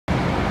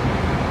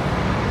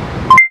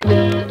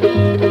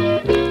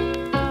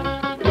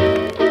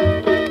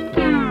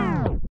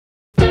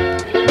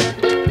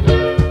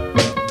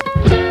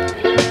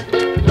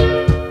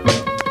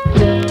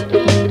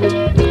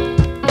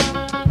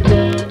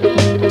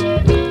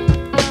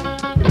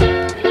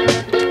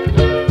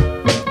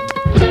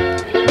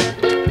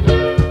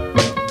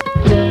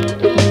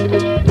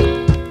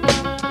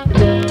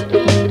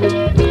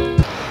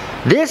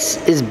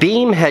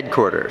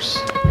headquarters.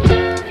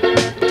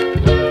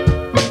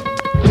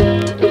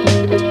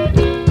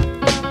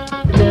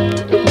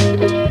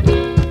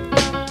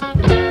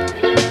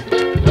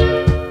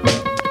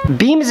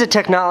 Beme is a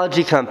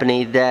technology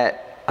company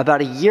that about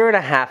a year and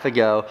a half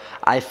ago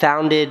I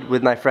founded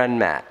with my friend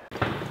Matt.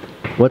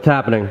 What's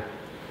happening?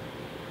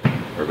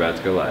 We're about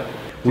to go live.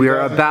 We are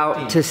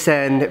about to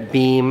send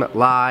Beme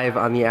live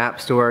on the App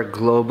Store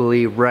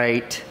globally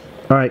right.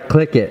 Alright,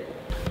 click it.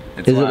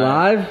 Is it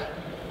live?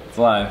 It's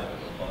live.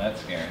 Well,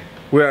 that's scary.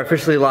 We are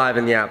officially live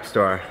in the App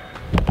Store.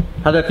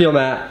 How'd that feel,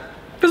 Matt?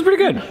 Feels pretty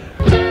good.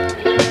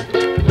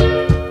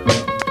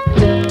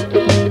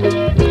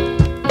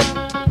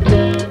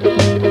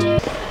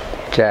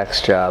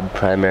 Jack's job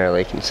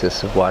primarily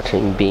consists of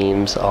watching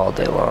Bemes all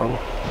day long.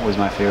 What was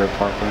my favorite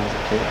part when I was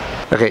a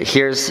kid? Okay,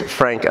 here's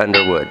Frank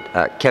Underwood,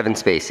 Kevin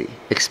Spacey,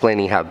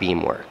 explaining how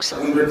Beme works.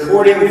 When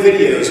recording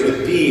videos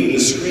with Beme, the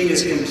screen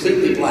is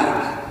completely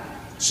black.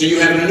 So you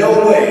have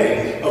no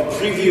way of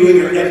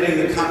previewing or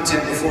editing the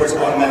content before it's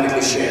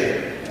automatically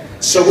shared.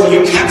 So what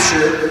you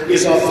capture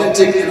is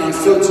authentic and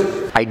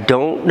unfiltered. I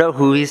don't know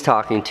who he's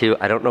talking to.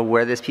 I don't know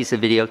where this piece of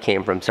video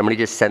came from. Somebody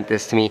just sent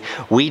this to me.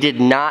 We did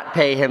not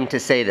pay him to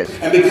say this.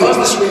 And because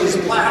the screen is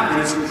black when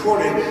it's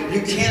recording,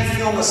 you can't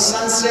film a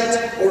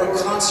sunset or a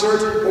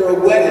concert or a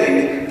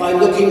wedding by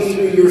looking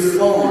through your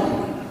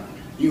phone.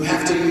 You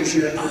have to use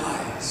your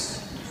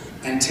eyes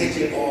and take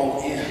it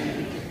all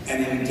in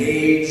and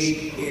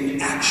engage in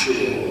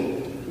actual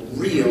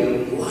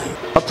real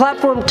life. A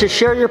platform to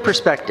share your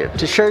perspective,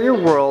 to share your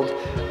world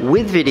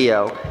with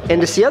video, and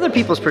to see other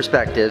people's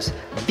perspectives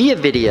via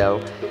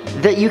video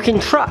that you can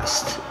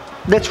trust,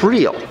 that's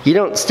real. You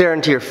don't stare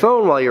into your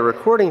phone while you're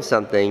recording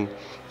something,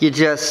 you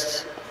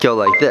just go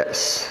like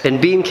this.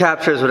 And Beme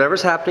captures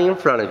whatever's happening in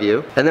front of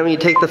you, and then when you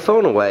take the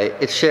phone away,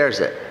 it shares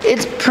it.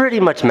 It's pretty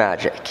much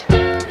magic.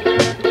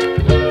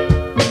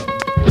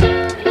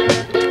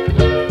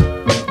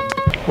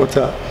 What's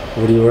up?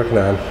 What are you working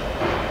on?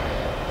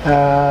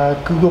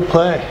 Google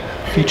Play,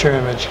 feature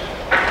image.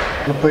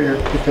 You'll put your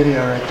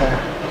video right there.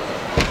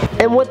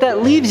 And what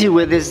that leaves you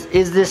with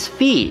is this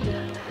feed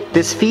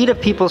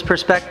of people's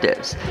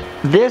perspectives.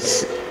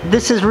 This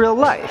is real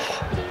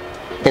life.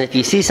 And if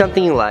you see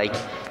something you like,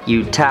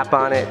 you tap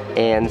on it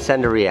and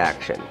send a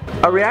reaction.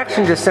 A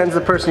reaction just sends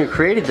the person who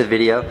created the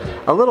video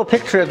a little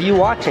picture of you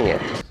watching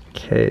it.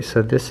 Okay,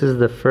 so this is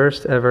the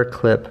first ever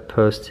clip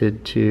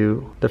posted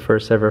to the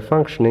first ever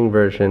functioning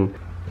version.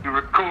 You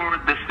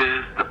record, this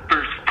is the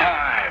first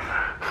time.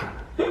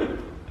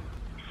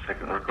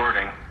 Second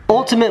recording.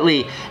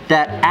 Ultimately,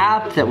 that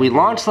app that we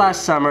launched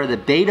last summer, the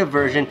beta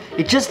version,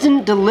 it just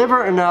didn't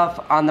deliver enough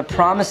on the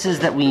promises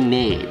that we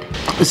made.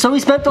 So we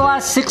spent the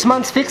last 6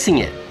 months fixing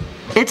it.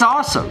 It's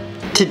awesome.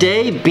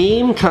 Today,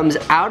 Beme comes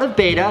out of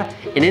beta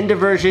and into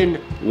version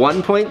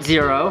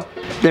 1.0.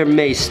 There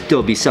may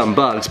still be some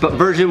bugs, but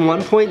version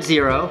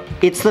 1.0,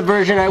 it's the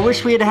version I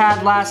wish we had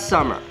had last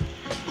summer.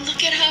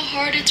 Look at how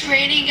hard it's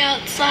raining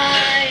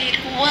outside.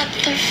 What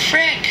the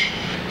frick?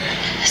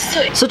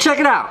 So check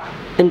it out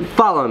and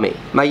follow me.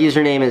 My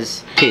username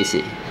is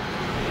Casey.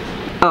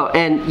 Oh,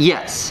 and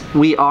yes,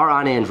 we are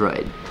on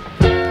Android.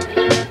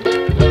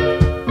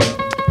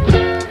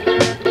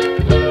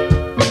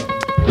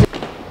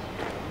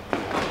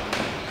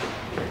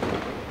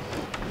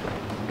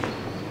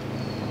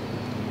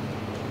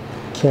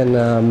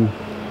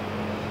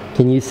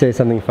 Can you say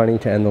something funny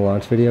to end the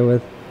launch video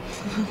with?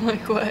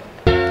 Like what?